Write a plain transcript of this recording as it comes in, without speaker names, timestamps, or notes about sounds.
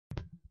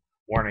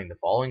Warning, the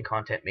following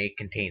content may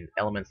contain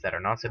elements that are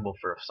not suitable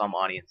for some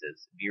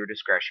audiences. Viewer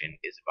discretion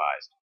is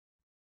advised.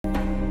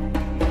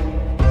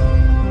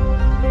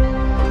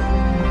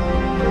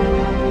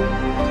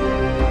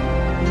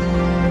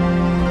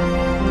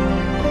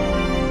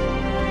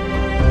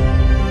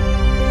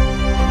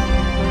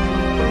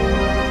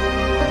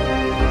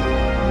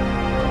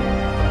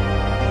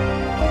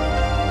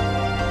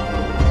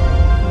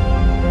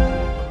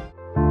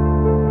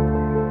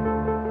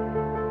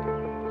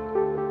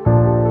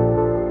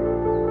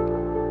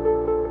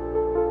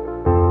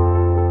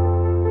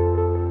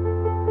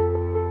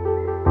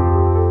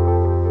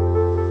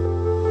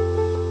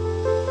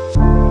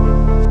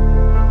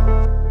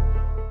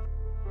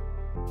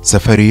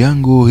 Safari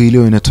yangu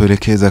hilo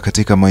inatuelekeza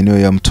katika maeneo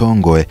ya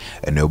Mtongwe,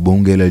 eneo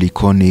bunge la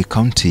Likoni,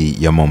 kaunti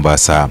ya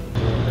Mombasa.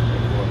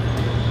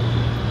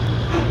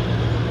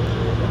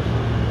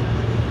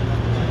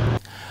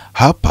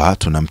 Hapa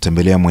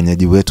tunamtembelea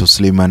mwenyeji wetu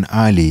Suleiman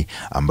Ali,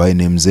 ambaye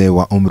ni mzee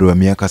wa umri wa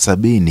miaka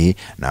 70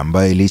 na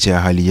ambaye licha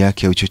ya hali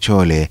yake ya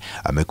uchochole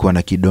amekuwa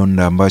na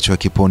kidonda ambacho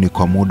hakiponi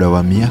kwa muda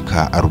wa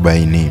miaka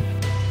 40.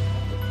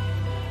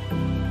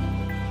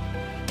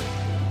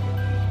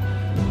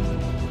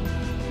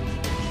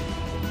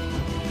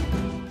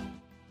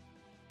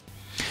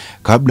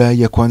 Kabla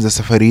ya kuanza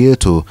safari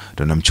yetu,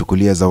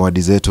 tunamchukulia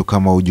zawadi zetu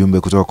kama ujumbe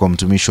kutoka kwa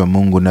mtumishi wa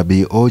Mungu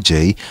Nabii OJ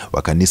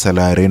wa kanisa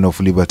la Arena of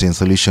Liberty and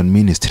Solution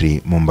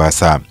Ministry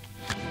Mombasa.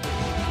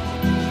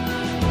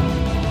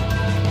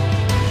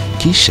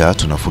 Kisha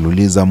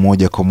tunafululiza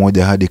moja kwa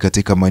moja hadi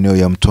katika maeneo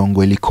ya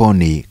Mtongwe,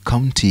 Likoni,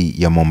 kaunti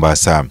ya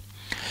Mombasa.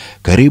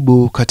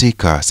 Karibu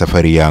katika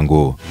safari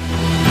yangu.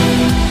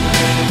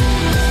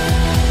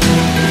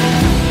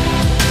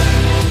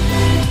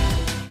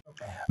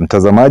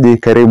 Mtazamaji,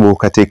 karibu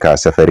katika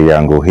safari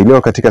yangu.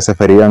 Leo katika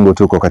safari yangu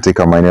tuko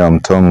katika maeneo ya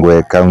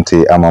Mtongwe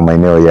County ama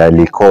maeneo ya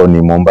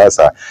Likoni,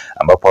 Mombasa,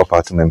 ambapo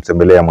hapa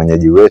tumemtembelea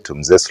mwenyeji wetu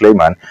mzee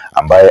Suleiman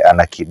ambaye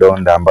ana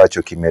kidonda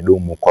ambacho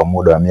kimedumu kwa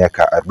muda wa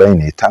miaka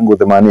 40 tangu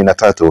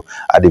 83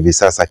 hadi hivi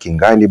sasa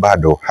kingali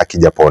bado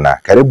hakijapona.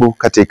 Karibu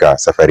katika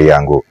safari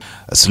yangu.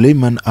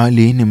 Suleiman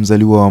Ali ni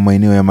mzaliwa wa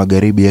maeneo ya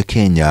magharibi ya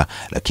Kenya,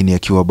 lakini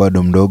akiwa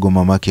bado mdogo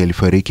mamake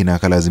alifariki na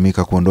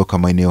akalazimika kuondoka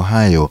maeneo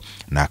hayo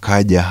na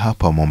akaja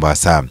hapa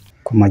Mombasa.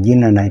 Kwa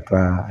majina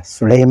naitwa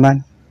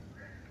Suleiman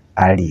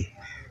Ali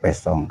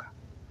Wesonga.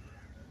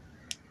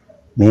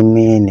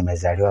 Mimi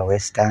nimezaliwa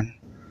Western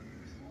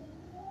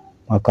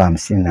mwaka wa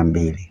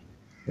 52,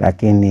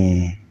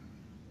 lakini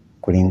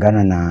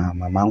kulingana na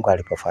mamangu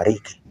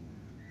alipofariki,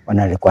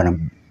 wana alikuwa na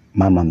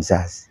mama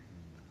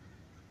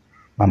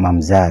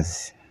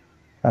mzazi.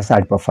 Sasa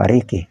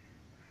alipofariki,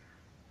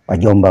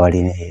 wajomba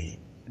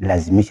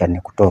walilazimisha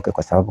nikutoke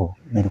kwa sababu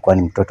nilikuwa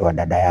ni mtoto wa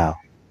dada yao.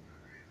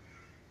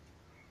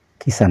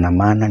 Kisa na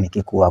maana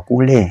nikikuwa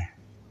kule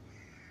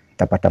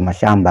nitapata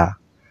mashamba,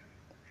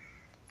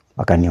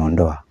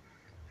 wakaniondoa.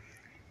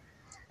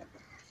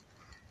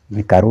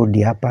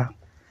 Nikarudi hapa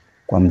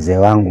kwa mzee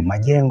wangu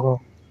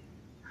Majengo,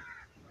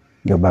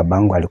 ndio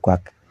babangu alikuwa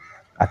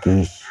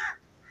akiishi.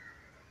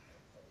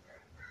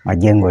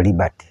 Majengo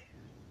Liberty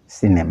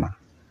Cinema.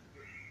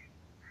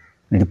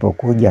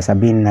 Nilipokuja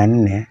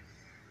 74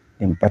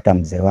 nimpata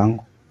mzee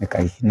wangu,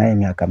 nikaishi naye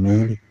miaka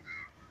 2,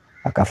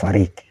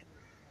 akafariki.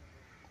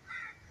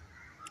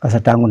 Sasa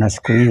tangu na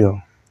siku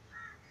hiyo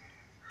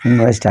mimi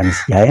Western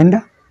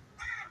sijaenda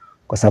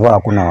kwa sababu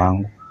hakuna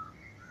wangu.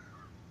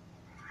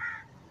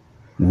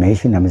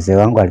 Nimeishi na mzee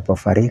wangu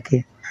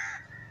alipofariki,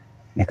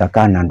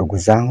 nikakaa na ndugu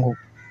zangu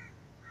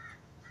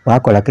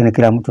wako, lakini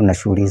kila mtu na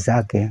shughuli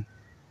zake,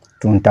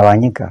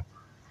 tunatawanyika,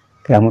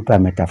 kila mtu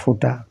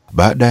ametafuta.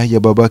 Baada ya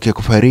babake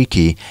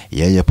kufariki,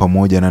 yeye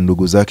pamoja na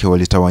ndugu zake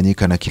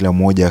walitawanyika na kila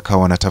mmoja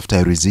akawa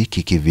anatafuta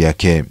riziki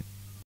kivyake.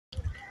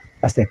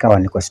 Sasa ikawa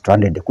niko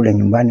stranded kule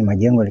nyumbani.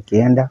 Majengo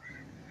likienda,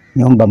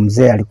 nyumba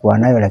mzee alikuwa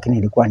nayo lakini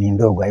ilikuwa ni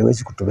ndogo,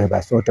 haiwezi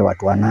kutubeba sote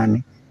watu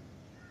 8.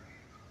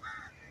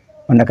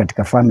 Wanda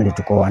katika family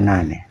tuko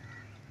 8.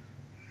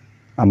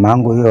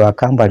 Mamangu huyo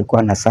akamba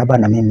alikuwa na 7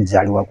 na mimi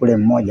mzaliwa kule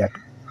mmoja tu.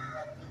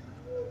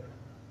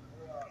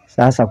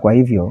 Sasa kwa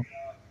hivyo,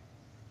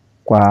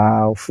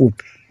 kwa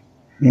ufupi,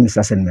 mimi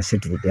sasa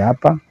nimesettle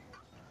hapa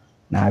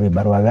na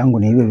vibarua vyangu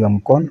ni hivyo vya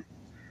mkono.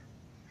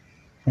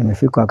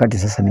 Nimefika wakati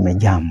sasa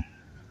nimejamu,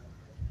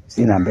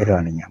 sina mbele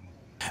wala nyama.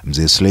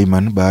 Mzee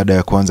Suleiman baada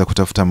ya kuanza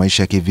kutafuta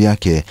maisha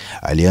kivyake,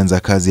 alianza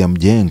kazi ya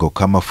mjengo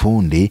kama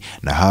fundi,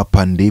 na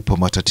hapa ndipo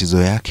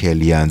matatizo yake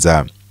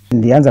yalianza.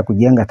 Nilianza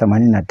kujenga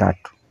 83.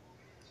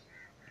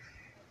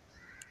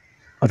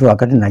 Watu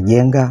wakati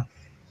najenga,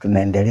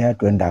 tunaendelea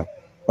tuenda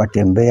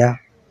watembea,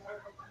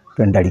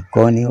 tuenda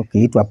Likoni,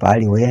 ukiitwa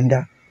pahali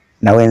uenda.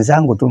 Na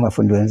wenzangu tu,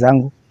 mafundi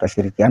wenzangu,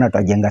 tutashirikiana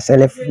tutajenga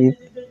self,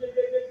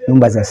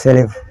 nyumba za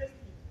self,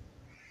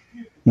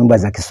 nyumba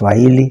za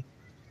Kiswahili.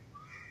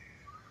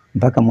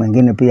 Mpaka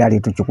mwingine pia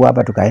alituchukua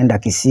hapa tukaenda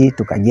Kisii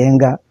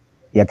tukajenga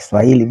ya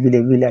Kiswahili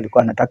vile vile.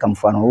 Alikuwa anataka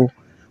mfano huu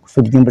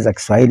kusudi nyumba za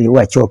Kiswahili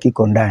huwa choo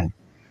kiko ndani,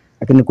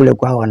 lakini kule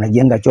kwao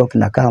wanajenga choo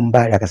kinakaa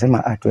mbali.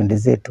 Akasema tuende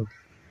zetu.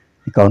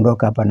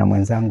 Nikaondoka hapa na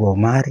mwenzangu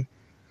Omari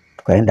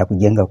tukaenda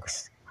kujenga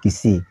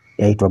Kisii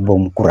yaitwa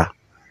Bomkura.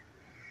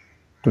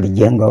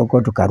 Tulijenga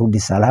huko tukarudi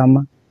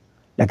salama,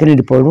 lakini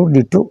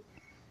niliporudi tu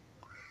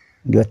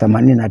ndio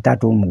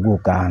 83 mguu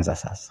kaanza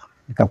sasa.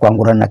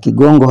 Nikakwangura na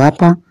kigongo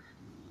hapa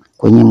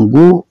kwenye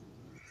mguu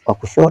wa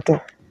kushoto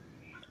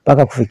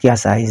mpaka kufikia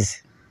saa hizi.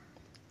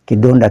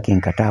 Kidonda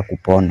kinkataa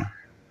kupona.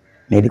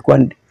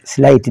 Nilikuwa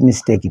slight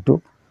mistake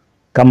tu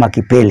kama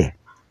kipele.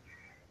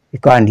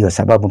 Ikawa ndio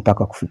sababu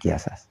mpaka kufikia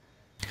sasa.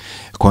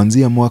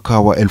 Kuanzia mwaka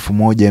wa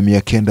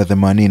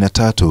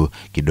 1983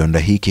 kidonda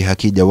hiki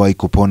hakijawahi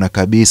kupona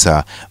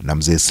kabisa, na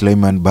mzee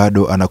Suleiman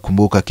bado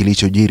anakumbuka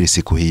kilichojiri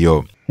siku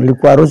hiyo.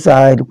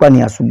 Kukwaruza ilikuwa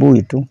ni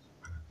asubuhi tu.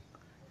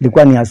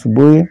 Ilikuwa ni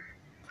asubuhi,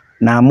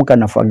 naamka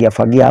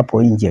nafagia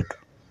hapo nje tu.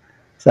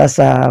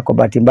 Sasa kwa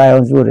bahati mbaya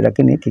nzuri,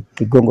 lakini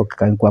kigongo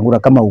kikakwangura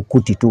kama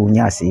ukuti tu,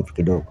 unyasi hivi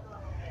kidogo.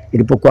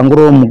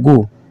 Ilipokwangura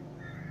mguu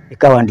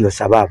ikawa ndio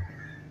sababu.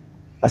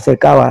 Sasa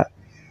ikawa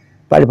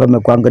pale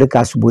pamekwangurika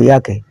asubuhi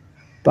yake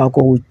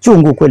pako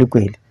uchungu kweli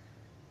kweli.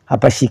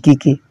 Hapa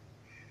shikiki.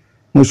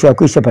 Mwisho wa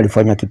kwisha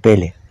palifanya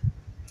kipele.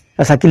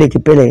 Sasa kile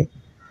kipele mimi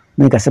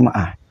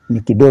nikasema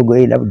ni kidogo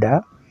hii,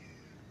 labda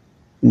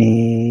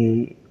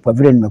ni kwa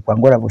vile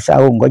nimekwangura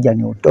busao, ngoja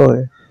ni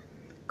utoe.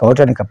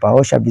 Kaota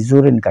nikapaosha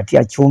vizuri,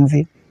 nikatia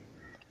chumvi,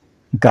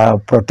 nika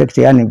protect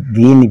yani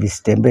viini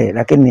visitembee,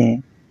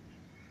 lakini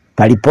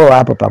palipoa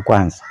hapo pa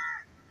kwanza.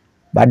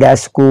 Baada ya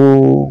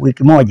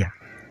wiki moja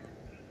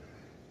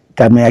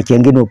kamea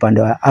kingine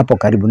upande wa hapo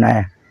karibu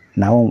naye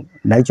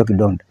na hicho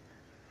kidonda.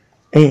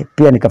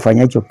 Pia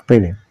nikafanya hicho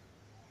kipele.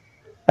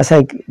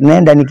 Sasa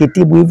naenda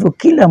nikitibu hivyo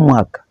kila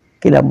mwaka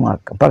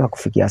mpaka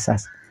kufikia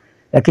sasa.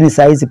 Lakini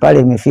saa hizi pale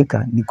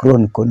imefika ni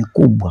chronic, ni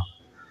kubwa.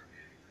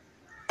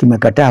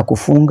 Kimekataa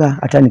kufunga,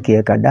 hata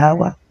nikiweka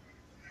dawa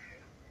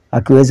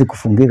hakiwezi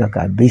kufungika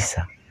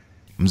kabisa.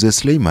 Mzee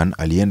Suleiman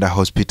alienda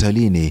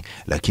hospitalini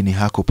lakini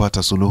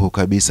hakupata suluhu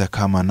kabisa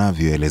kama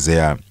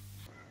anavyoelezea.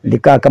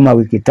 Nilikaa kama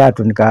wiki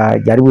 3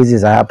 nikajaribu hizi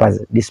za hapa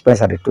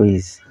dispensary tu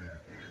hizi.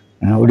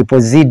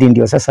 Ulipozidi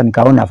ndio sasa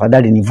nikaona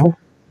afadhali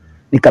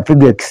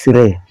nikapiga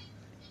x-ray.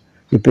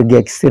 Nipiga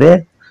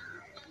x-ray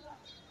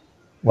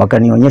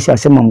wakanionyesha,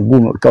 asema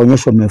mguu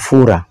kaonyesha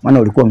umefura, maana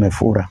ulikuwa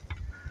umefura.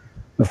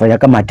 Umefanya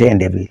kama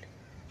tende vile.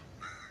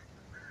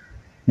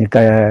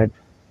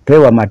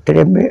 Nikapewa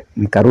matembe,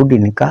 nikarudi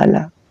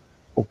nikala,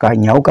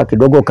 ukanyauka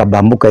kidogo,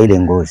 ukabambuka ile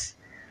ngozi.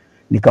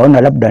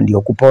 Nikaona labda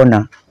ndio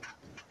kupona,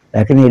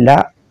 lakini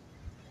la,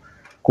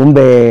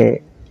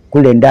 kumbe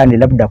kule ndani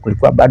labda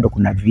kulikuwa bado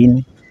kuna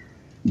vini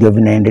ndio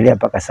vinaendelea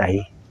mpaka sasa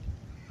hivi.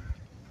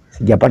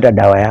 Sijapata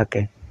dawa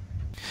yake.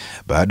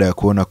 Baada ya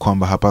kuona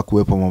kwamba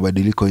hapakuwepo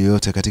mabadiliko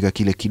yoyote katika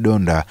kile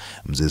kidonda,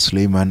 mzee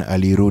Suleiman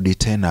alirudi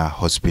tena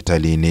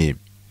hospitalini.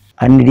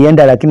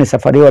 Nilienda, lakini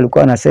safari hiyo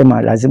walikuwa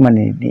wanasema lazima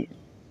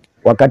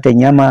wakate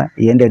nyama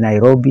iende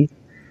Nairobi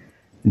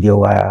ndio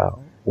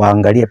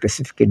waangalie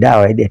specific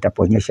dawa ile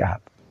itaponyesha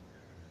hapa.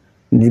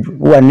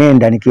 Huwa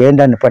nenda,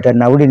 nikienda nipata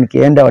nauli,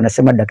 nikienda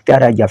wanasema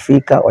daktari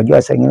hajafika.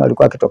 Wajua sasa wengine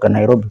walikuwa kutoka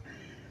Nairobi.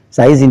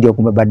 Saa hizi ndio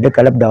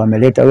kumebadilika, labda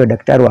wameleta huyo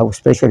daktari wa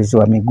specialist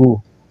wa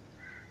miguu.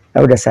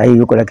 Labda saa hii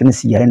yuko, lakini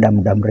sijaenda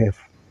muda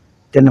mrefu.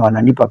 Tena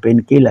wananipa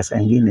painkiller saa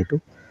nyingine tu.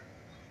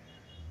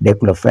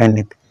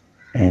 Diclofenac,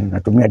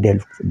 natumia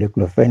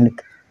diclofenac,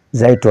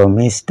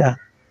 Zytomista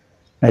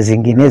na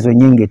zinginezo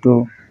nyingi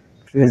tu.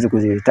 Siwezi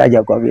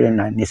kuzitaja kwa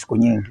vile ni siku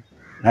nyingi.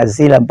 Na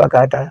zila mpaka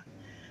hata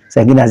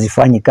saa nyingine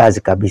hazifanyi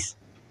kazi kabisa.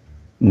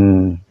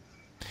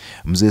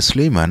 Mzee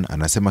Suleiman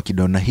anasema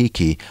kidonda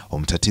hiki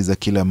humtatiza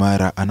kila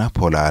mara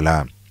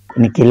anapolala.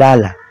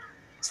 Nikilala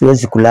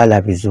siwezi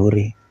kulala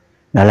vizuri,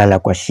 nalala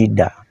kwa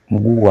shida.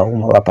 Mguu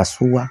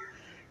wapasua,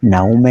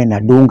 naume,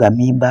 nadunga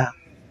miba,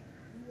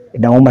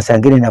 nauma saa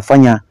nyingine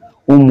nafanya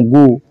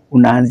mguu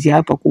unaanzia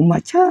hapa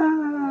kumacha,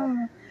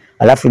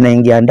 alafu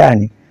naingia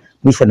ndani,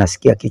 mwisho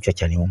nasikia kichwa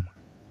cha niuma.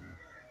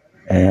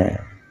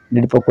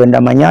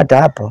 Nilipokwenda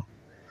Manyata hapo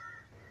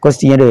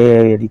kosti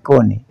ile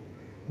Likoni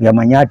ya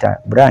Manyata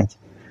branch,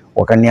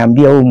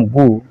 wakaniambia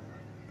mguu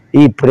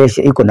hii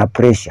pressure iko na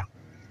pressure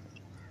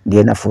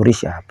ndio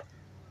inafurisha hapa.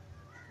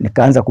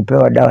 Nikaanza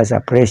kupewa dawa za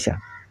pressure,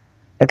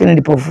 lakini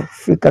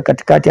nilipofika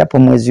katikati hapo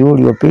mwezi huu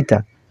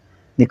uliopita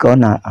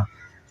nikaona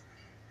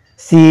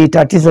si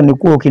tatizo ni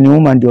kuwa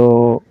ukiniuma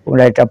ndio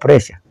unaleta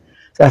pressure.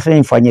 Sasa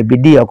nifanye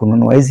bidii ya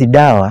kununua hizi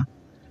dawa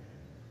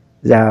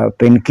za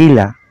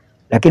painkiller,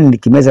 lakini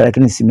nikimeza,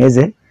 lakini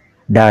simeze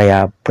dawa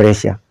ya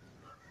pressure,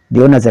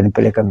 ndio naza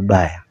nipeleka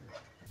vibaya.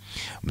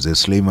 Mzee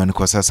Suleiman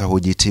kwa sasa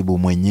hujitibu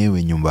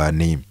mwenyewe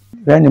nyumbani.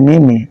 Yaani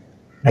mimi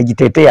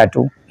najitetea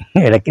tu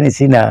lakini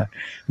sina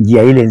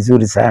njia ile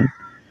nzuri sana.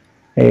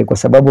 Kwa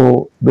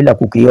sababu bila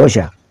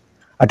kukiosha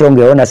hata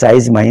ungeona saa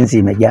hizi mainzi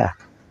imejaa.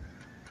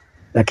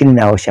 Lakini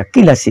naosha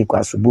kila siku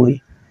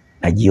asubuhi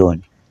na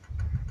jioni.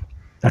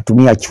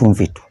 Natumia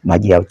chumvi tu,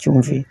 maji ya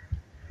chumvi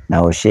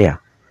naoshea.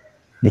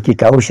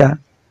 Nikikausha,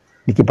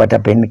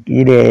 nikipata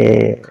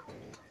ile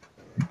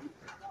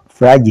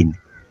fragile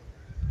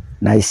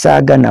na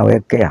isaga na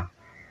wekea,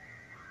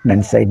 na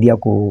nisaidia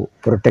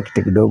kuprotect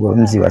kidogo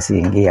nzi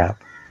wasiingia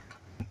hapa.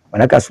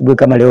 Manaka asubuhi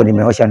kama leo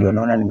nimeosha ndio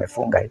naona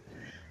nimefunga hivi.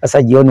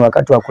 Sasa jioni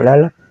wakati wa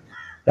kulala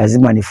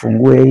lazima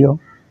nifungue hiyo.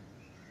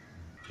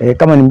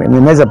 Kama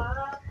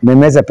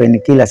nimemeza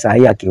penikila saa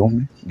hii ya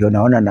kiume ndio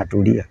naona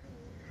natulia.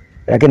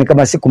 Lakini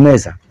kama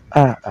sikumeza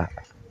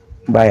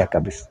mbaya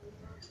kabisa.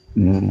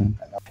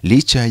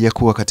 Licha ya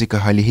kuwa katika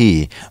hali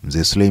hii,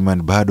 mzee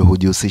Suleiman bado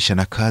hujihusisha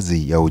na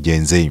kazi ya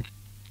ujenzi.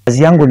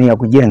 Kazi yangu ni ya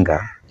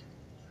kujenga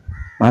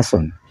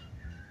mason.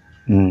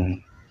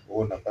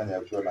 Unafanya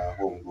ukiwa na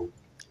huo mguu?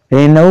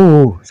 Na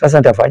huu sasa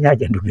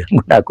nitafanyaje ndugu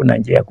yangu, na hakuna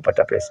njia ya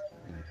kupata pesa.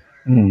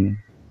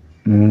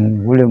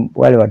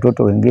 Wale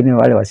watoto wengine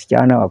wale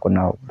wasichana wako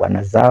na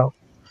bwana zao,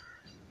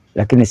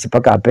 lakini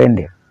sipaka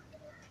apende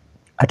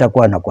hata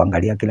kuwa na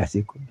kuangalia kila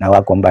siku, na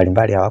wako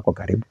mbali hawako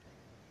karibu.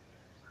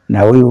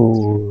 Na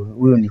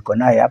huyu niko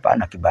naye hapa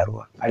ana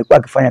kibarua. Alikuwa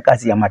akifanya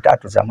kazi ya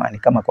matatu zamani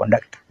kama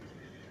conductor,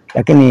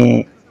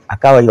 lakini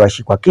akawa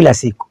yuashikwa kila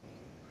siku.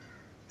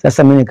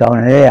 Sasa mimi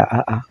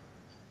nikaonelea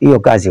hiyo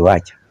kazi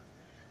wacha.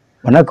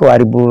 Manake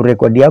haribu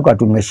rekodi yako,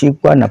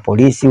 tumeshikwa na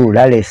polisi,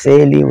 ulale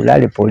seli,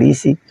 ulale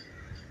polisi.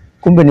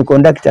 Kumbe ni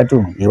conductor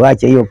tu,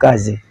 iwache hiyo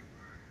kazi.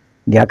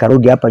 Ndio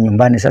akarudi hapa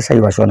nyumbani sasa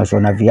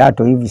iwashona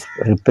viatu hivi,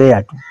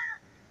 repair tu.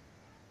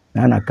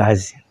 Naana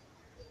kazi.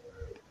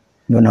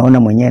 Ndio naona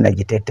mwenyewe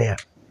najitetea.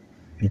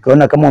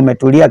 Nikiona kama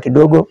umetulia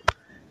kidogo,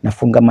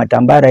 nafunga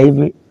matambara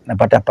hivi,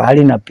 napata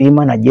pahali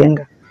napima na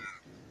jenga.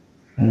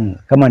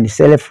 Kama ni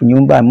self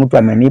nyumba mtu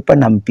amenipa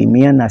na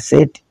mpimia na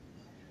set,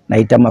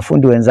 naita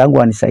mafundi wenzangu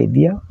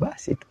wanisaidia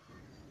basi tu.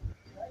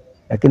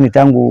 Lakini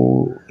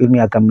tangu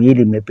miaka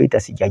miwili imepita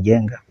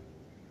sijajenga.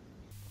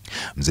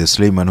 Mzee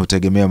Suleiman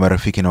hutegemea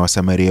marafiki na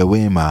wasamaria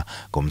wema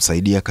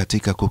kumsaidia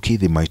katika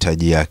kukidhi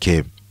mahitaji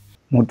yake.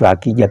 Mtu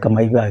akija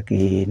kama hivyo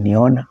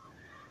akiniona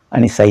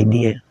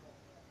anisaidie.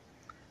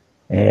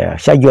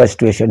 Shajua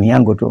situation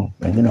yangu tu.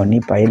 Wengine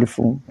wanipa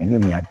 1000,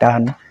 wengine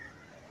 500.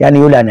 Yaani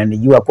yule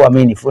ananijua kuwa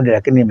mimi ni fundi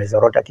lakini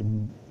nimezorota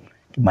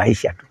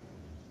kimaisha tu.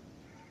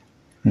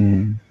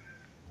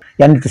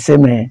 Yaani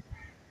tuseme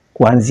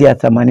kuanzia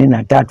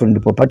 83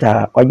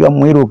 nilipopata, wajua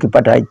mwili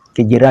ukipata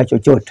kijeraha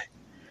chochote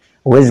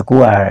huwezi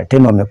kuwa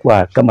tena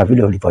umekuwa kama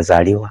vile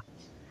ulipozaliwa.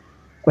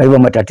 Kwa hivyo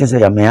matatizo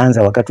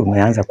yameanza wakati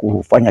umeanza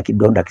kufanya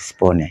kidonda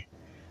kisipone.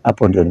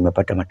 Hapo ndio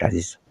nimepata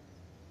matatizo.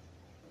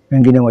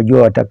 Wengine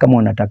wajua kama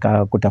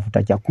unataka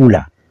kutafuta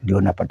chakula ndio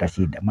unapata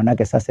shida.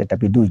 Manake sasa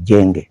itabidi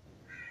ujenge.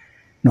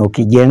 Na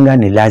ukijenga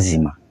ni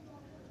lazima.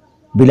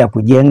 Bila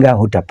kujenga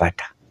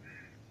hutapata.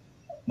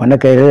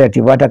 Manake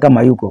relative hata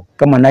kama yuko,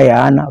 kama naye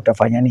hana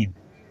utafanya nini?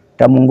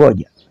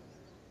 Utamungoja.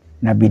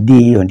 Na bidii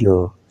hiyo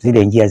ndio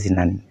zile njia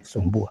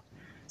zinanisumbua.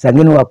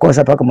 Sangine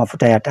wakosa paka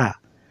mafuta ya taa.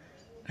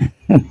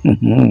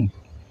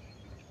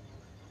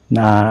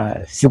 Na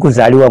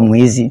sikuzaliwa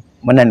mwizi,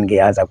 maana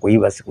ningeanza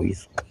kuiba siku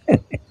hizo.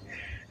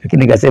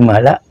 Lakini nikasema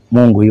la,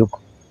 Mungu yuko.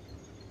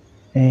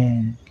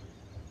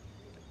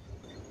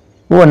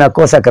 Huo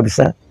nakosa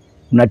kabisa.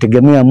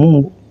 Unategemea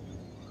Mungu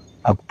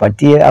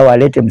akupatie au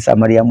alete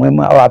msamaria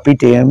mwema au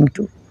apite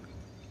mtu.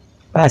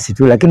 Basi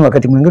tu, lakini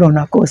wakati mwingine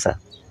unakosa.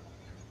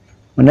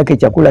 Manake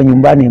chakula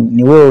nyumbani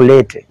ni wewe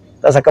ulete.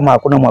 Sasa kama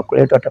hakuna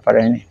mwakuleta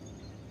utafanya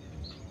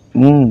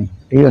nini?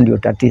 Hiyo ndio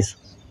tatizo.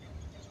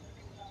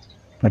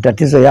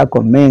 Matatizo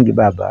yako mengi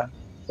baba.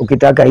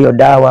 Ukitaka hiyo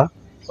dawa,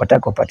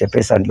 wataka upate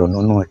pesa ndio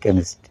ununue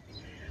chemist.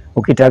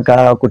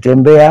 Ukitaka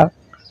kutembea,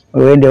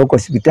 uende huko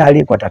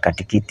hospitali kwa taka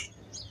tikiti.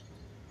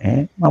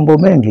 Mambo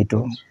mengi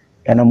tu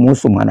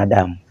yanamhusu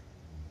mwanadamu.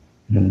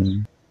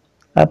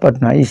 Hapa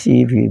tunaishi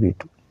hivi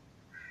tu.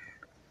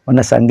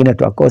 Wana sangine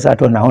tuakosa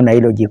hata naona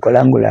hilo jiko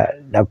langu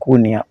la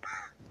kuni hapa.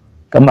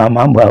 Kama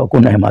mambo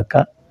hakuna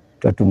makaa,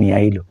 tutumia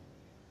hilo.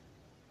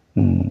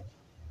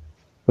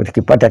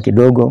 Ukipata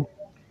kidogo,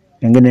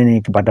 wengine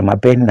nikipata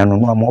mapeni na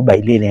nunua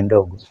mobile ile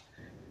ndogo.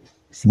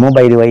 Si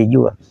mobile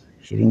waijua,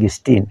 shilingi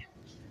 60.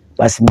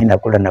 Basi mimi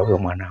nakula na huyo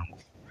mwanangu.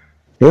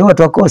 Leo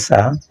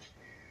tuakosa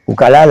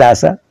ukalala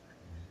sasa.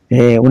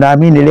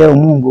 Unaamini leo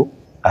Mungu?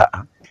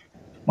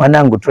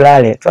 Mwanangu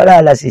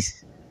tulala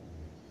sisi.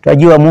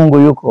 Tunajua Mungu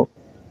yuko.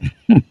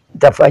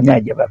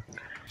 Utafanyaje baba?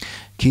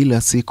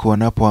 Kila siku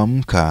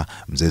anapoamka,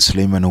 mzee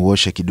Suleiman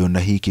huosha kidonda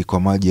hiki kwa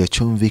maji ya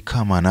chumvi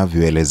kama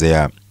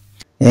anavyoelezea.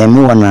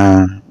 Mimi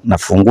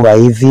nafungua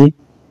hivi,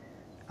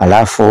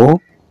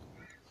 alafu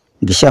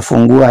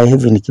nikishafungua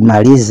hivi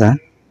nikimaliza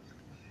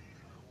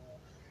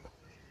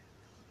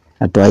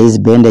natoa hizi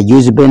bende,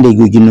 juzi bende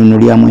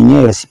kujinunulia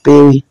mwenyewe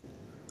sipewi,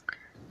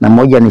 na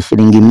moja ni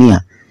shilingi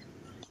 100.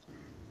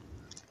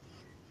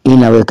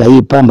 Inaweka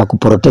hii pamba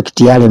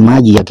kuprotect yale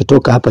maji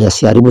yakitoka hapa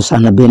yasiharibu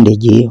sana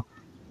bandage hiyo.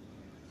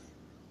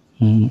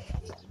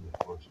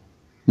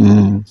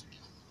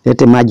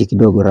 Lete maji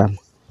kidogo Rama.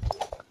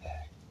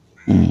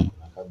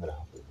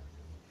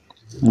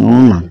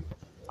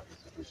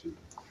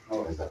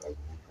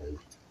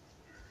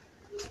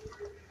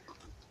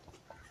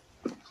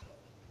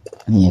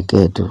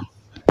 Niweke tu.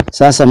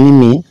 Sasa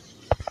mimi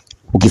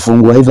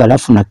ukifungua hivi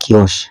alafu na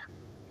kiosha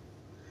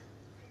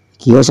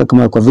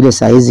kama kwa vile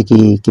saa hizi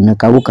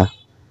kimekauka,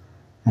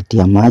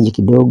 natia maji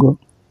kidogo,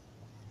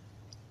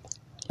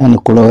 yani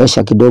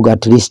kulowesha kidogo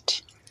at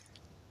least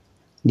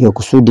ndio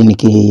kusudi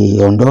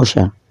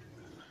nikiondosha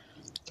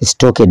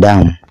kisitoke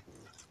damu.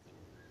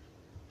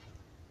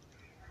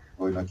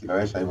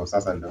 Unakilowesha hivyo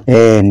sasa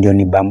ndio? Ndio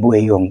nibambue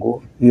hiyo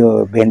nguo,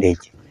 hiyo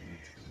bandage.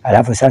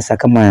 Alafu sasa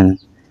kama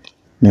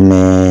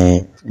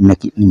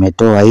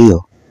nimetoa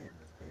hiyo,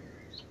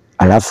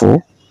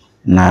 alafu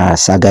na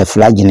saga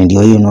flagin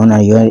ndio hiyo, unaona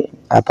hiyo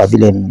hapa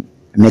vile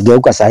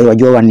imegeuka sasa.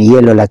 Wajua ni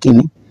yellow,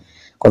 lakini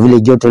kwa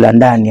vile joto la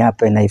ndani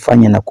hapa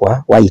inaifanya na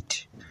kwa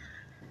white.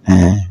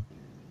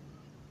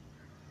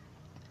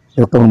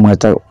 Hiyo kama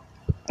mwata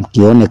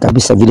kione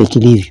kabisa vile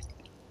kilivyo.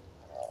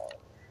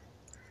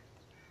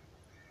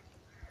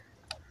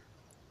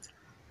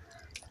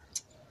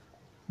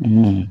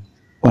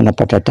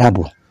 Wanapata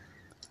tabu.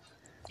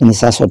 Ni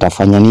sasa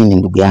utafanya nini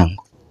ndugu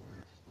yangu?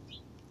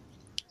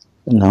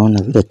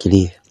 Unaona vile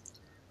kilivyo.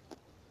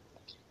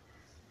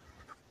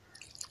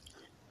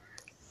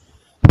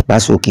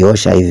 Basi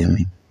ukiosha hivi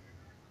mimi.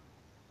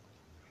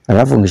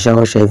 Alafu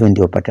ukishaosha hivi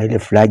ndio pata ile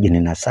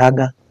flagin na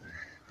saga,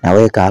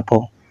 naweka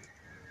hapo.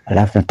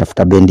 Alafu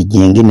natafuta bandage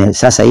nyingine.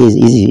 Sasa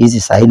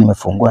hizi sahi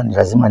nimefungua, ni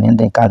lazima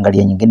niende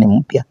nikaangalia nyingine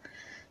mpya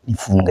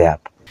nifunge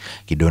hapo.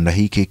 Kidonda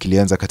hiki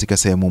kilianza katika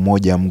sehemu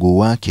moja ya mguu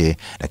wake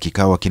na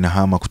kikawa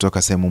kinahama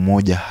kutoka sehemu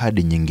moja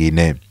hadi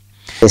nyingine.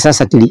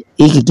 Sasa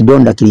hiki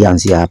kidonda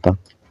kilianzia hapa.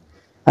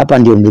 Hapa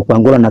ndio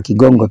nilikuangula na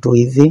kigongo tu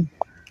hivi.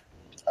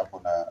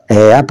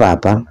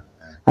 Hapa.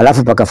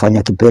 Alafu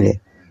pakafanya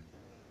kipele.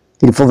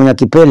 Kilipofanya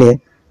kipele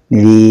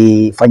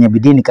nilifanya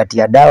bidii kati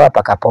ya dawa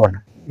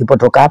pakapona.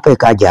 Nilipotoka hapa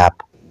ikaja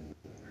hapa.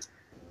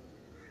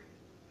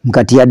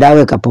 Mkati ya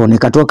dawa ikapona,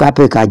 ikatoka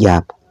hapa ikaja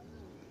hapa.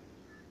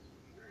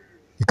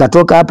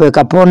 Ikatoka hapa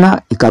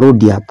ikapona,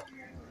 ikarudi hapa.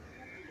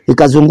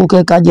 Ikazunguka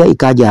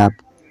ikaja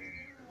hapa.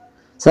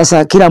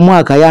 Sasa kila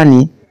mwaka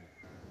yani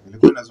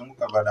ilikuwa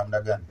inazunguka baada ya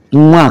muda gani?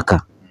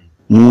 Mwaka.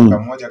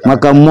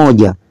 Mwaka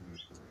mmoja.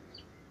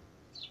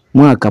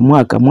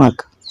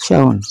 Mwaka.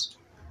 Shaona.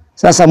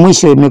 Sasa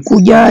mwisho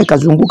imekuja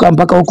ikazunguka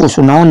mpaka huko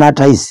unaona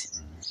hata hizi.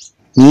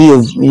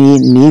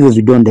 Ni hivyo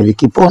vidonda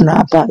vikipona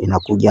hapa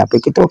inakuja hapa,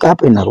 ikitoka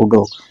hapa inarudi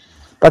huko.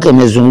 Paka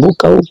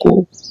imezunguka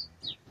huko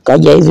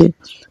kaja hivi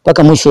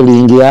mpaka mwisho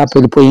iliingia hapa.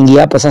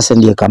 Ilipoingia hapa sasa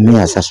ndiye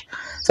kamea sasa.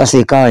 Sasa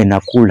ikawa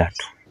inakula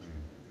tu.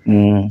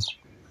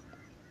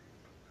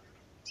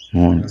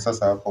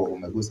 Sasa hapo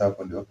umegusa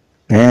hapo ndio.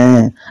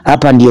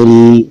 Hapa ndio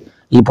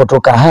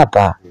ilipotoka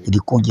hapa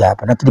ilikuja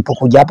hapa. Na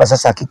kilipokuja hapa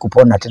sasa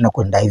hakikupona tena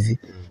kwenda hivi.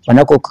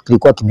 Manako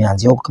kilikuwa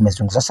kimeanzia huko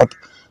kimezunguka. Sasa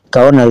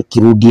kaona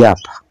kirudi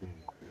hapa.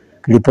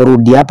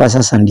 Kiliporudi hapa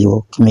sasa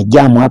ndio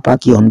kimejamu hapa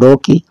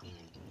kiondoki.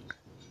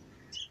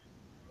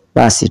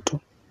 Basi tu.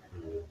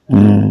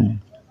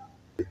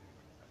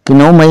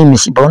 Kinauma hii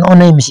mishipa.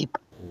 Unaona hii mishipa?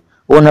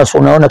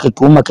 Unaona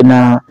kikiuma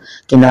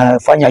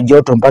kinafanya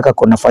joto mpaka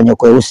kunafanya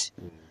kweusi.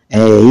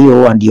 Hiyo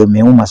huwa ndio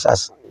imeuma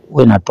sasa.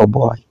 Wewe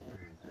natoboa.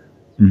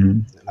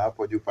 Na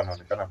hapo juu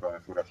panaonekana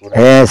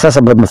pamefura.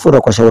 Sasa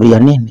pamefura kwa shauri ya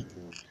nini?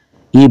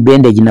 Hii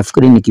bandage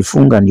nafikiri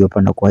nikifunga ndio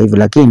panakuwa hivi,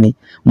 lakini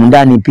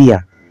ndani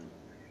pia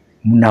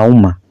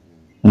mnauma.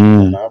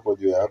 Na hapo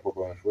juu ya hapo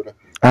pamefura.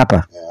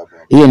 Hapa.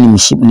 Hiyo ni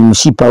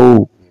mshipa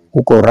huu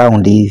uko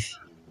round hivi.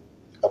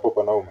 Hapo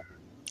panauma.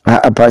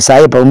 Hapa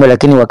sasa paume,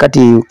 lakini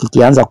wakati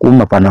kikianza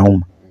kuuma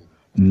panauma.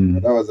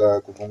 Dawa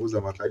za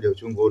kupunguza makali ya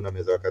uchungu na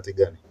meza wakati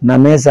gani? Na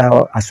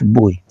meza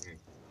asubuhi.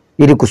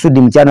 Ili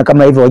kusudi mchana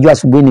kama hivyo, wajua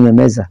asubuhi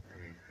nimemeza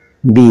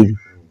 2.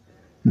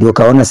 Ndio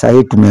kaona sasa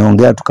hivi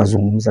tumeongea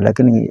tukazungumza,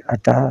 lakini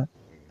hata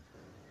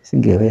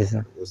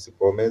singeweza.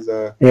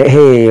 Usipomeza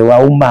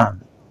wauma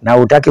na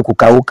utaki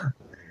kukauka.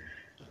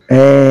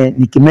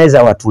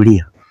 Nikimeza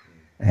watulia.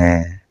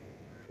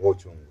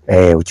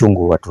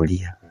 Uchungu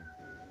watulia.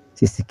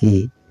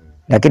 Sisikii.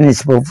 Lakini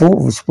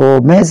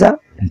nisipomeza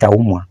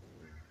nitaumwa.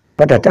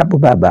 Pata tabu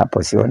baba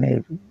hapo sione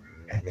hivi.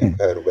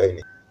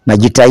 arubaini.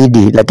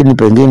 Najitahidi, lakini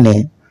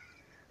pengine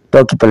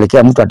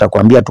ukipelekea mtu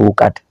atakwambia tu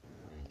ukate.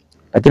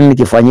 Lakini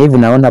nikifanya hivi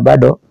naona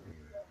bado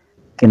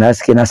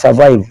kina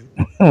survive.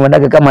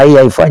 Maana kama hii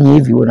haifanyi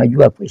hivi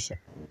unajua kwisha.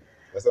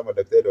 Sasa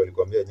madaktari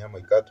walikwambia nyama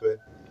ikatwe?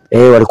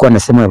 Walikuwa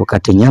wanasema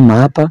wakate nyama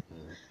hapa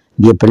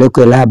ndio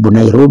pelekwe lab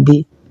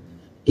Nairobi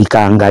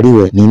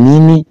ikaangaliwe ni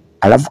nini,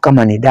 alafu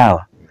kama ni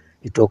dawa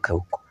itoke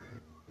huko.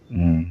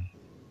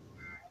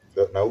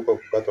 Na huko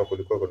kukatwa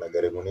kulikuwa kuna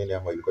gharimu nini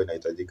ama ilikuwa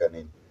inahitajika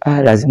nini?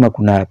 Lazima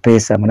kuna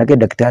pesa. Maana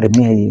daktari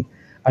mimi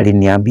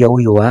aliniambia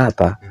huyo wa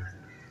hapa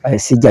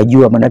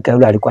sijajua, maana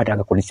yule alikuwa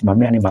anataka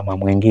kunisimamia ni mama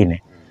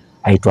mwingine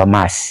aitwa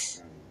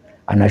Masi.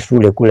 Ana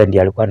shule kule,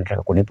 ndiye alikuwa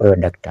anataka kunipa hiyo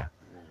daktari.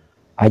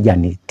 Aje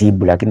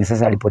nitibu, lakini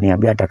sasa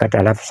aliponiambia atakata,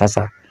 alafu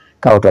sasa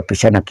kao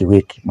tutapishana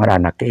kiwiki, mara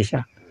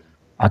anakesha,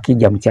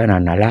 akija mchana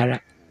analala,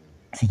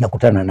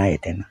 sijakutana naye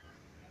tena.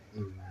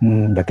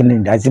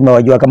 Lakini lazima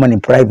wajua kama ni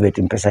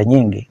private pesa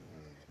nyingi.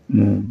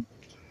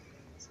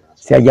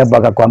 Si ajabu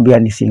akakwambia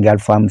ni shilingi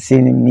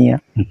 50,000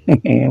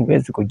 100.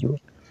 Huwezi kujua.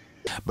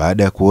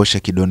 Baada ya kuosha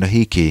kidonda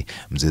hiki,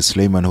 mzee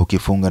Suleiman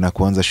hukifunga na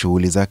kuanza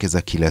shughuli zake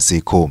za kila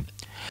siku.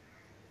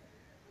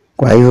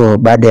 Kwa hiyo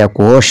baada ya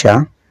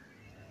kuosha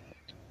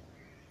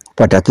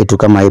pata kitu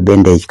kama hii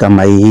bandage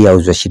kama hii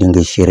yauzwa shilingi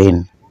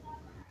 20.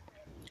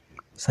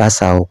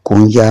 Sasa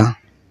ukunja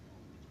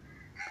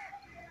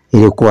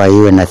ili kuwa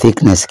iwe na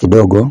thickness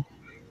kidogo,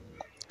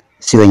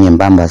 siwe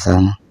nyembamba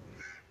sana.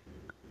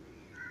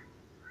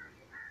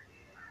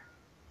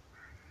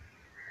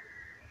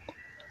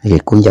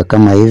 Ikunja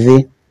kama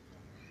hivi,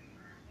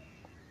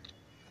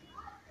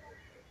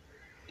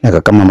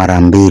 na kama mara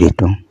 2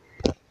 tu,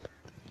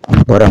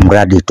 bora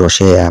mradi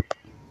itoshe hapo.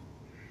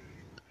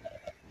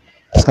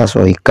 Sasa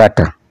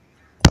uikata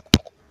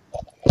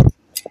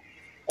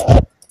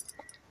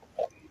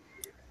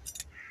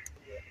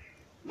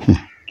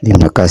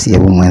ina kasi ya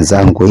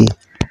mwenzangu hii.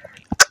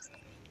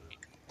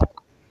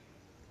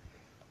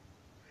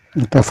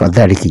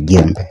 Tafadhali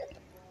kijembe.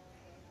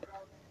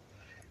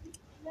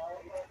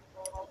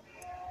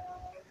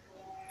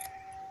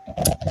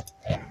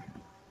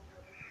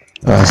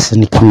 Basi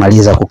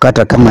nikimaliza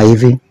kukata kama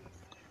hivi,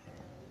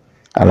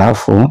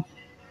 alafu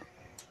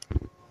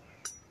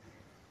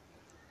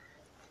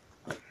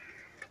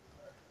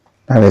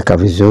naweka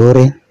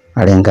vizuri,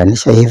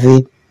 nalenganisha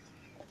hivi,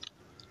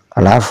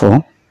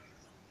 alafu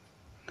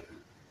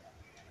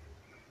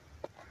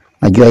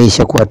najua hii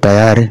ishakuwa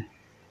tayari.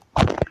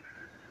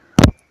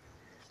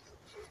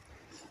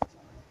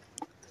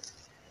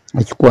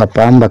 Nachukua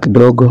pamba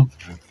kidogo,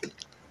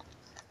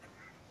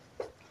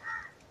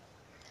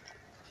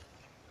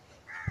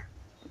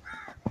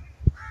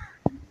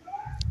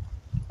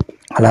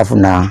 alafu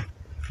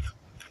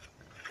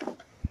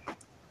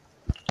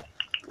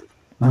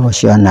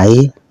naoshia na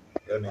hii.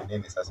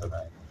 Nini sasa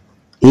na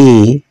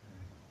Hii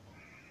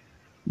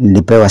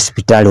nilipewa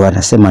hospitali,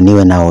 wanasema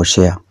niwe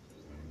naoshea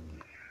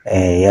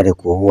yale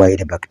kuua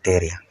ile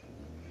bakteria,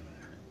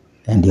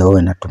 ndio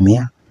wewe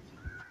natumia,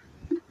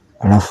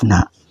 alafu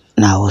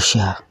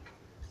naosha.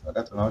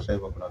 wakati unaosha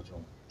hivyo kuna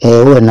uchungu?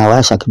 Uwe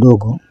nawasha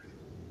kidogo,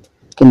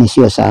 lakini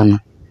sio sana,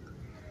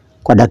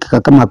 kwa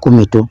dakika kama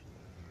 10 tu.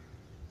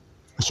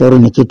 Shauri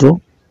ni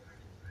kitu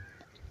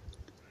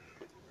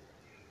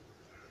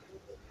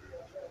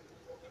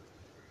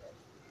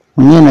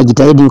mwenyewe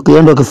najitahidi.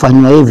 Ukienda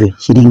ukifanywa hivi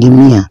shilingi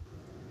 100,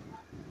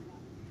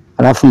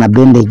 alafu na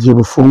bandage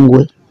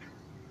ufungwe.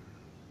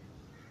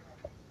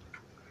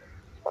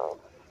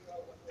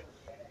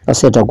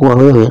 Sasa itakuwa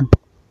wewe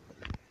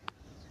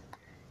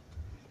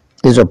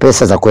hizo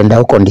pesa za kwenda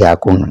huko ndio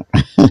hakuna.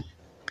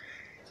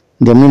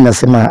 Ndio mimi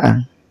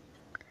nasema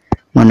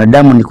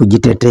mwanadamu ni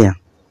kujitetea.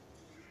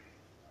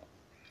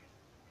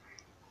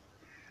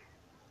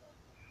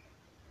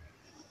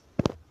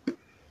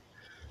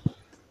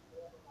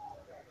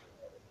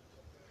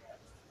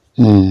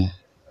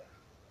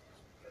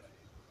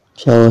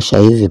 Shaosha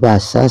hivi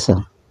basi.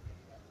 Sasa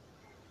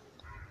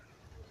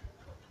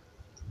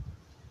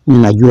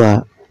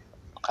ninajua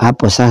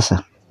hapo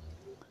sasa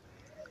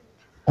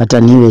hata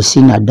niwe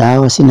sina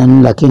dawa sina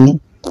nini, lakini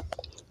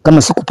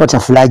kama sikupata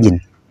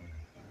flagin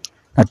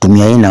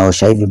natumia hii,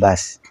 naosha hivi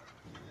basi.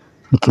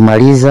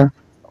 Nikimaliza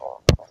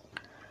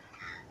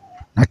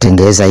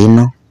natengeza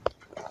ino,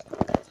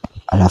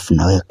 alafu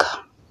naweka.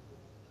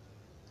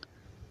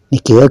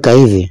 Nikiweka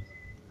hivi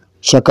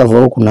shakava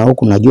huku na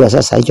huku, najua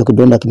sasa hicho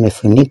kidonda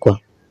kimefunikwa.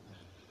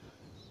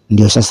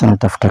 Ndio sasa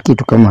natafuta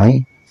kitu kama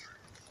hii,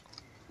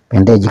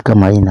 bendeji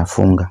kama hii,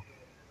 nafunga.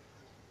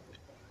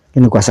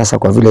 Lakini kwa sasa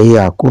kwa vile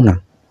hiyo hakuna,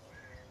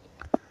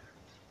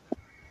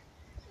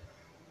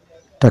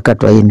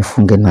 takatwa hii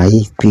nifunge na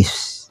hii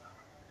piece,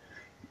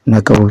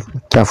 na kwa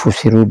uchafu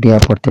sirudi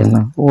hapo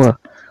tena.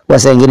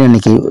 Saa nyingine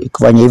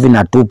nikifanya hivi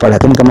natupa,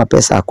 lakini kama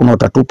pesa hakuna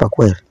utatupa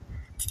kweli?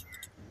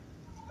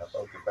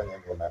 Ukifanya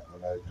hivyo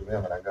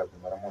unatumia mara ngapi?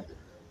 Mara moja?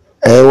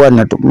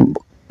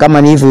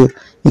 Kama ni hivi,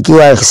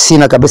 ikiwa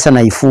sina kabisa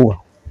naifua,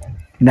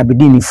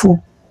 inabidi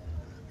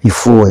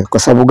nifue. Kwa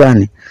sababu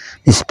gani?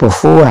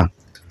 Nisipofua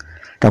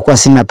takuwa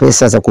sina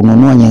pesa za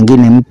kununua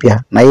nyingine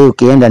mpya, na hiyo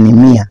ukienda ni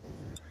 100,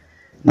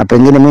 na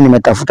pengine mimi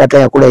nimetafuta hata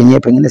ya kula yenyewe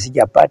pengine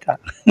sijapata.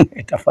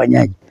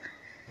 Itafanyaje?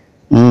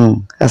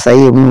 Sasa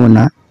hii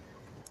mimi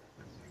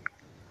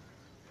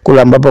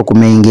kula ambapo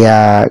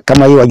kumeingia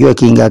kama hii, wajua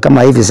kiingia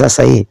kama hivi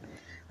sasa, hii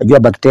wajua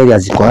bakteria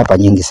ziko hapa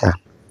nyingi sana,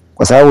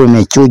 kwa sababu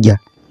imechuja.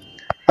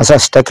 Sasa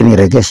sitaki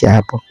niregeshe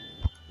hapo.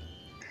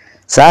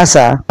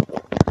 Sasa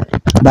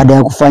baada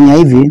ya kufanya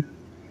hivi,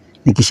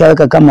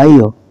 nikishaweka kama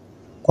hiyo,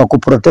 kwa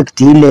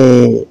kuprotect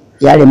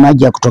yale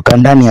maji ya kutoka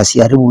ndani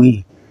yasiharibu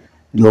hii,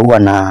 ndio huwa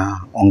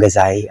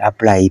naongeza hii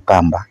apply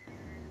pamba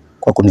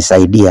kwa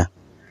kunisaidia.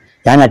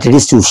 Yaani at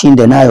least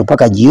ushinde nayo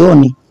mpaka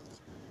jioni,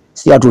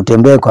 si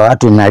atutembee kwa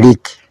watu na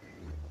leak.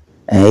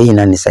 Hii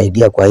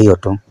inanisaidia. Kwa hiyo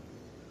tu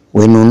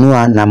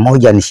wenunua, na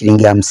moja ni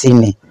shilingi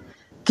 50,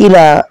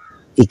 kila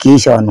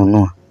ikiisha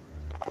wanunua.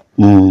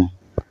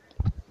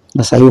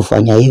 Sasa hii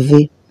ufanya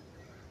hivi,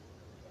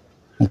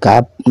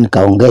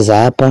 nikaongeza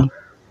hapa,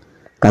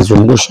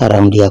 kazungusha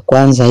raundi ya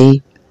kwanza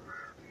hii,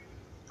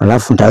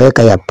 alafu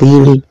nitaweka ya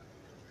pili,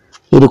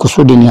 ili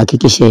kusudi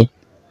nihakikishe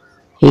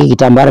hii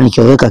kitambara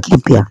nichoweka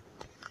kipya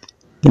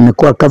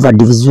kimekuwa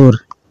covered vizuri.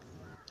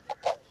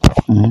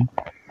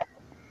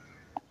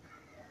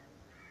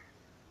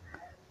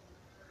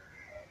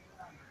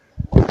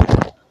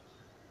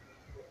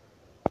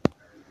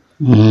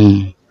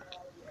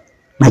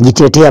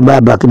 najitetea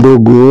baba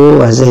kidogo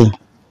wazee,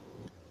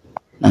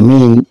 na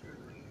mimi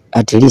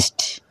at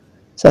least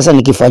sasa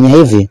nikifanya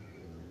hivi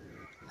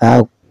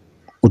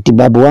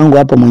utibabu wangu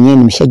hapa mwenyewe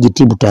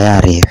nimeshajitibu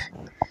tayari hivi.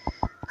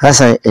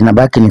 Sasa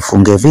inabaki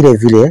nifunge vile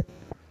vile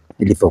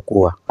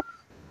ilivyokuwa.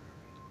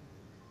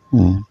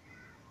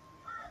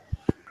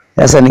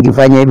 Sasa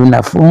nikifanya hivi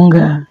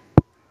nafunga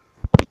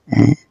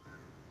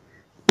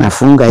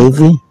nafunga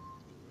hivi,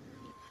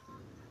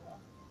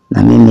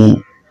 na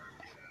mimi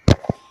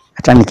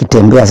hata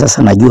nikitembea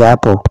sasa najua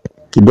hapo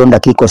kidonda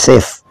kiko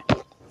safe,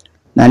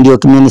 na ndio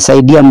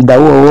kimenisaidia muda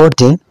huo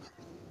wote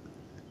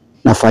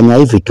nafanya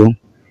hivi tu.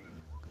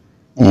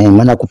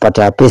 Maana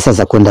kupata pesa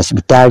za kwenda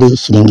hospitali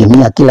shilingi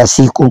 100 kila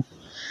siku,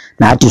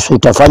 na hata sio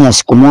utafanya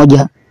siku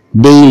moja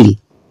daily,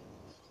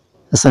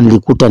 sasa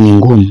nilikuta ni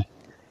ngumu.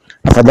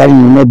 Afadhali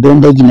ninunue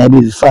bandage na hivi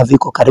vifaa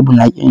viko karibu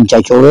na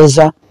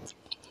nitachoweza,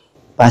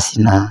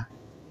 basi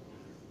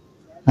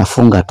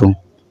nafunga tu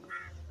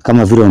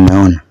kama vile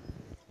umeona.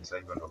 Sasa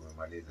hivyo ndio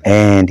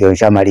umemaliza. Ndio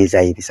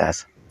nishamaliza hivi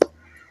sasa.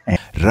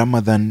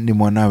 Ramadhan ni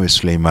mwanawe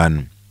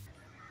Suleiman.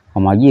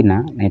 Kwa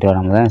majina naitwa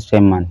Ramadhan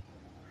Suleiman.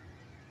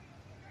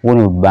 Huyu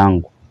ni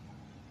babangu.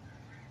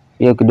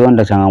 Hiyo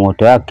kidonda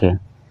changamoto yake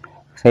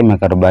sasa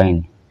miaka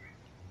 40.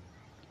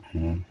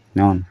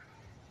 Naona.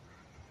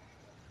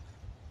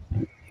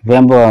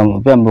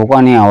 Vyambo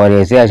kwani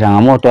awalezea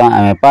changamoto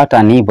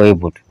amepata ni hivyo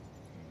hivyo tu.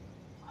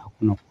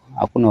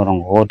 Hakuna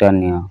urongo wote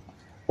ni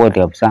wote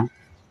kabisa.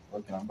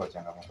 Wote ambao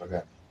changamoto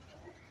gani?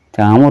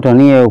 Changamoto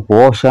ni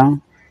kuosha,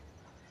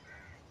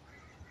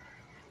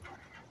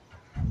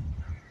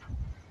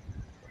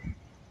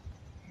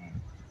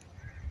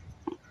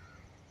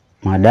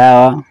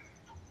 madawa,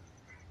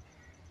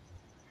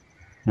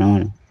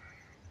 naona.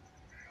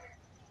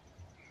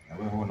 Na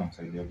wewe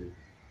unamsaidia vipi?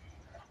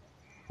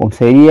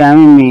 Kumsaidia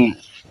mimi,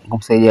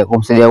 kumsaidia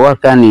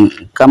kwake yani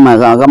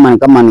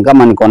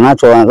kama niko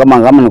nacho,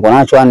 kama niko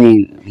nacho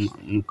yani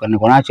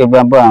niko nacho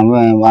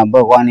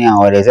ambao kwani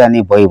awaelezea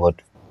nipo hivyo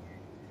tu.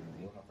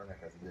 Unafanya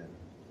kazi gani?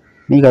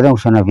 Mimi kazi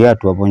kushona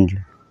viatu hapo nje.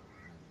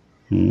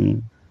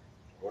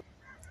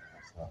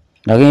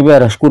 Lakini pia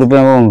nashukuru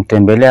pia wao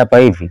mtembelea hapa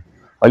hivi.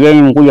 Wajua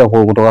nyinyi mkuja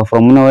kutoka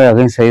from nowhere,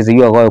 lakini sasa hizi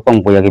jua kwa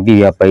mkuja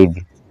kibibi hapa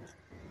hivi.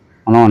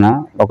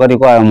 Unaona? Wakati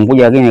kwa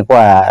mkuja lakini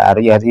kwa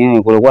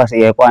kulikuwa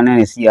kwa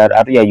nani si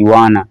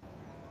hatujajuana.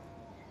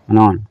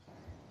 Unaona?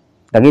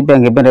 Lakini pia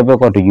ningependa pia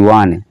kwa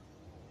tujuane.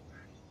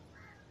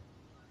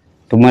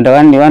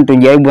 Tumwendani watu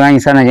tujaribu nani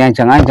sana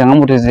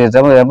changamoto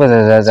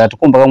za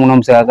tukumba kama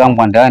unamsema kama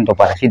kwa ndani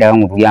tupata shida kama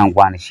ndugu yangu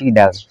kwani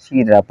shida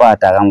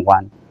napata kama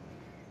kwani.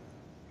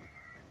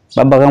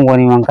 Baba kama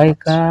ni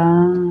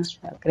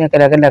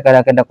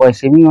hangaika kenda kwa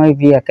heshimiwa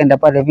hivi, akaenda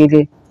pale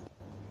vile.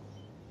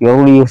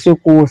 Yorudi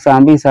usiku saa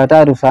 2 saa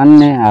 3 saa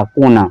 4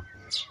 hakuna.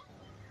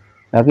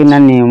 Lakini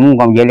nani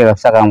Mungu amjalie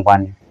kabisa kama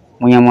kwani.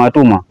 Mwenye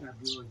mwatuma.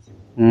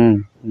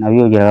 Na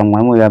vioja kama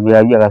Mungu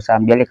amjalie kabisa,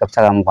 amjalie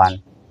kabisa kama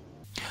kwani.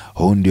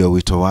 Huu ndio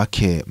wito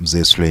wake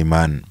mzee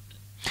Suleiman.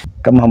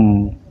 Kama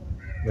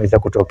mweza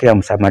kutokea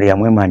msamaria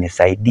mwema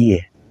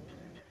anisaidie,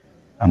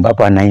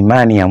 ambapo ana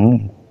imani ya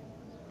Mungu,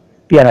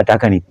 pia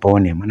nataka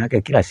nipone.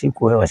 Manake kila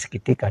siku wewe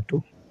wasikitika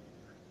tu,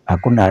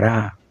 hakuna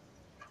raha.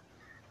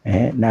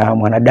 Na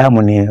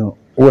mwanadamu ni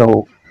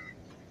uwe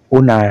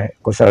una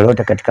kosa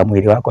lolote katika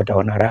mwili wako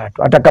utaona raha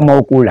tu. Hata kama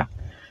ukula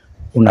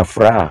una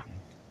furaha,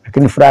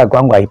 lakini furaha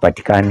kwangu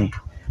haipatikani.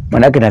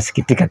 Manake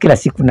nasikitika kila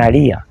siku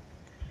nalia.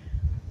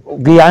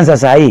 Ukianza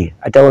saa hii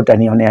hata wewe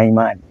utanionea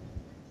imani.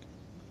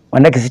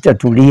 Manake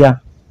sitatulia.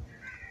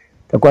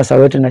 Takuwa saa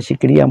yote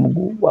nashikilia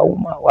mguu wa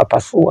uma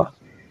wapasua.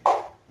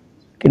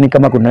 Lakini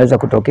kama kunaweza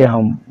kutokea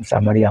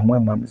msamaria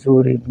mwema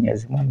mzuri,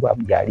 Mwenyezi Mungu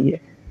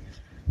amjalie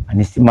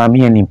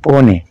anisimamie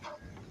nipone,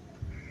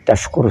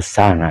 tashukuru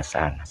sana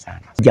sana sana.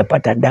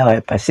 Sijapata dawa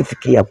ya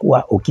Pacific ya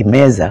kuwa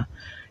ukimeza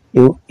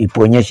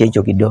iponyeshe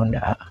hicho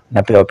kidonda.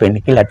 Napewa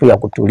penikila tu ya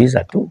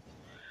kutuliza tu.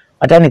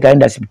 Hata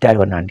nikaenda hospitali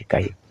wanaandika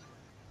hiyo.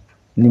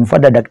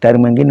 Nimfuata daktari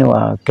mwingine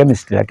wa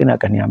chemistry lakini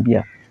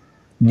akaniambia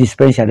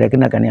dispensary,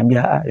 lakini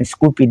akaniambia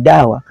sikupi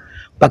dawa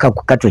mpaka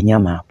kukatwe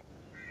nyama hapo.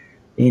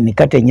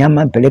 Nikate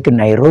nyama mpeleke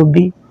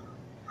Nairobi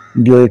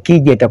ndio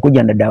ikija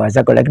itakuja na dawa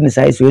zako, lakini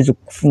sasa siwezi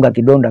kufunga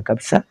kidonda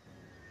kabisa.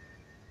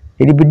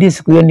 Ilibidi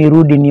siku hiyo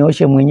nirudi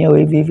nioshe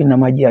mwenyewe hivi na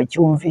maji ya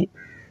chumvi.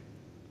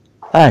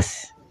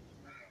 Basi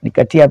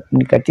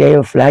nikatia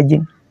hiyo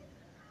flagyl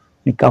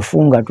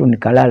nikafunga tu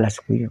nikalala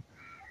siku hiyo.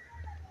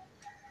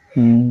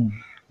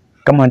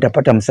 Kama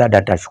nitapata msaada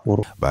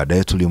atashukuru.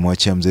 Baadaye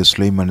tulimwachia mzee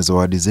Suleiman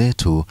zawadi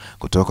zetu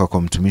kutoka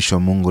kwa mtumishi wa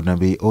Mungu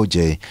Nabii OJ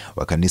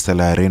wa kanisa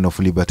la Reign of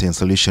Liberty and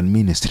Solution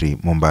Ministry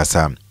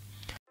Mombasa.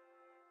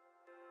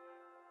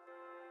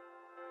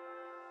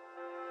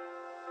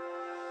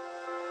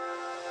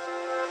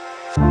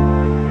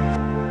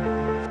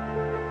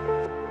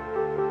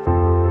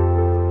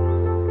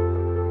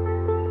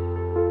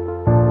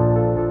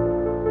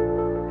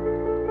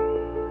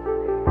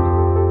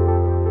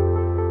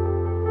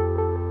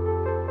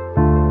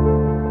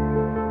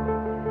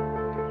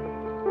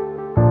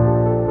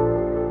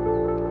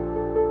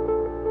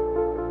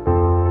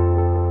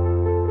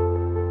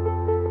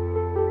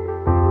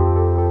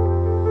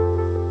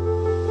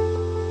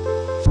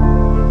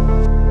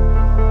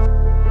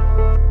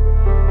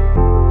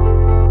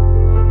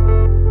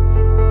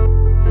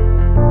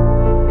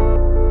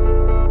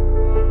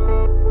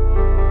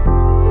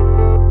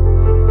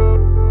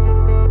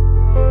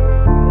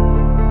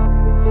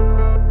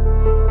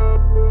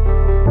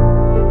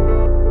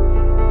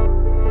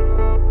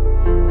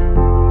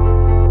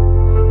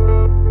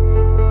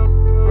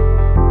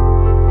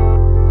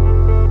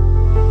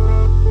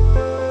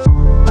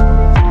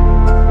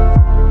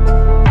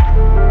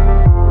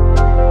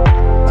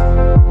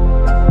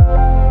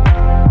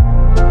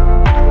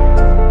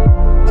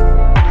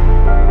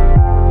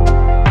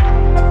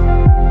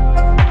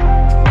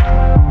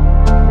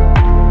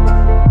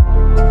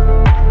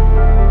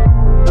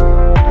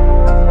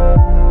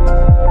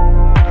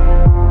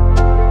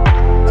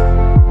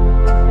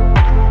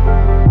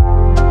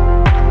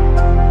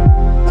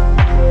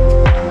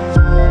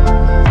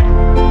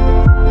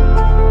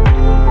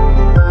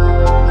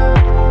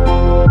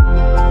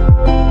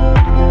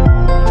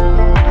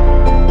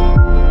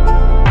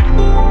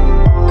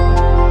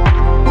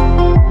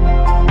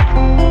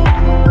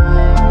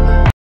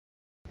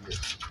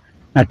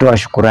 Natoa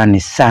shukurani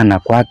sana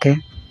kwake,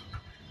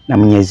 na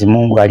Mwenyezi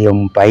Mungu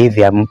aliyompa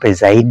hivi ampe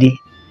zaidi,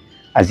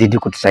 azidi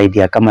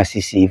kutusaidia kama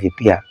sisi hivi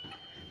pia.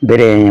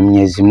 Mbele ya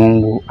Mwenyezi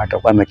Mungu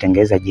atakuwa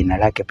ametengeza jina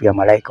lake, pia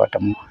malaika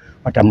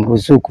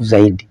watamruzuku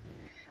zaidi.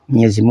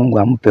 Mwenyezi Mungu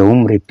ampe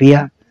umri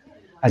pia,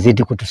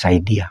 azidi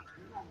kutusaidia.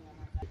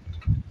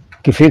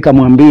 Kifika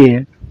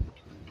mwambie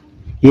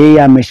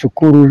yeye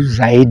ameshukuru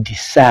zaidi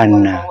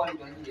sana.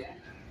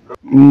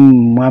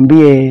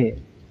 Mwambie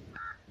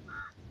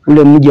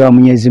ule mja wa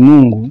Mwenyezi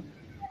Mungu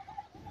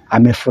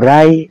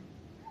amefurahi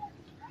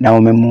na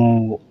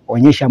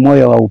umemuonyesha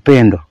moyo wa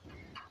upendo.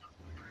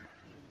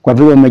 Kwa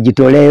vile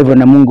umejitolea hivyo,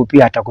 na Mungu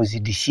pia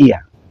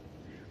atakuzidishia,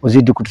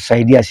 uzidi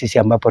kutusaidia sisi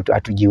ambapo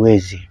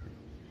hatujiwezi.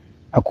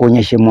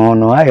 Akuonyeshe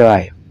maono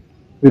hayo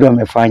vile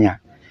umefanya.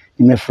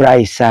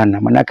 Nimefurahi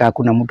sana, maana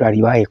hakuna mtu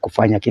aliwahi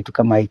kufanya kitu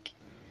kama hiki.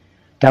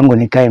 Tangu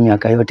nikae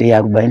miaka yote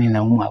ya 40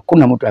 na umma,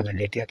 hakuna mtu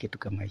ameniletea kitu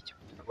kama hicho.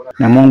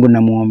 Na Mungu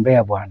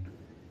namuombea Bwana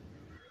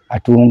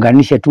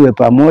atuunganishe, tuwe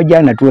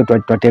pamoja na tuwe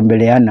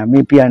tutembeleana.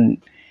 Mimi pia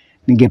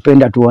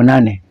ningependa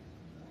tuonane,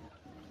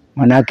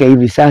 maana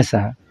hivi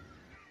sasa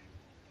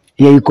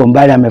yeye yuko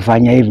mbali,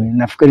 amefanya hivi.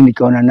 Nafikiri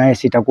nikiona naye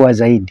sitakuwa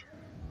zaidi.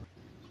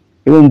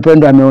 Hiyo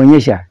mpendo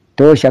ameonyesha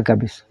tosha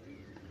kabisa.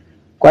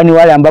 Kwani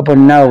wale ambapo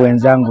ninao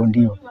wenzangu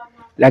ndio,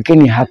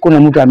 lakini hakuna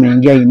mtu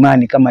ameingia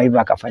imani kama hivyo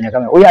akafanya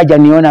kama huyu.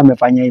 Hajaniona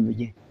amefanya hivi.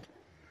 Je,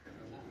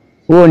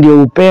 huo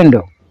ndio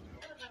upendo?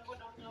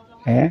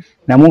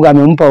 Na Mungu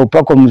amempa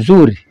upako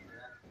mzuri,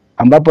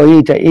 ambapo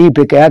hii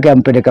peke yake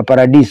ampeleka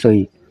paradiso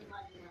hii.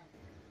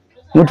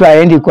 Mtu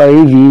aendi kwa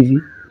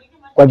hivi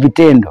kwa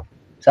vitendo.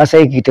 Sasa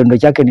hiki kitendo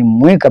chake ni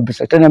muhimu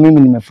kabisa. Tena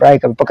mimi nimefurahi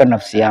mpaka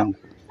nafsi yangu.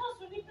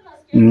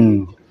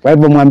 Kwa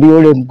hivyo mwambie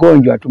ule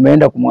mgonjwa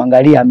tumeenda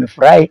kumwangalia,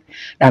 amefurahi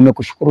na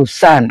amekushukuru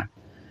sana.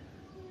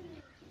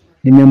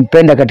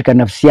 Nimempenda katika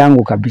nafsi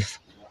yangu kabisa.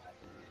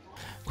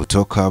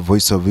 Kutoka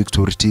Voice of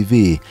Victory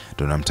TV,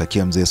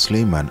 tunamtakia mzee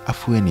Suleiman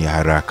afueni ya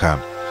haraka.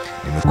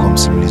 Nimekuwa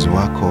msimulizi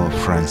wako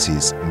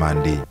Francis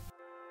Mandi.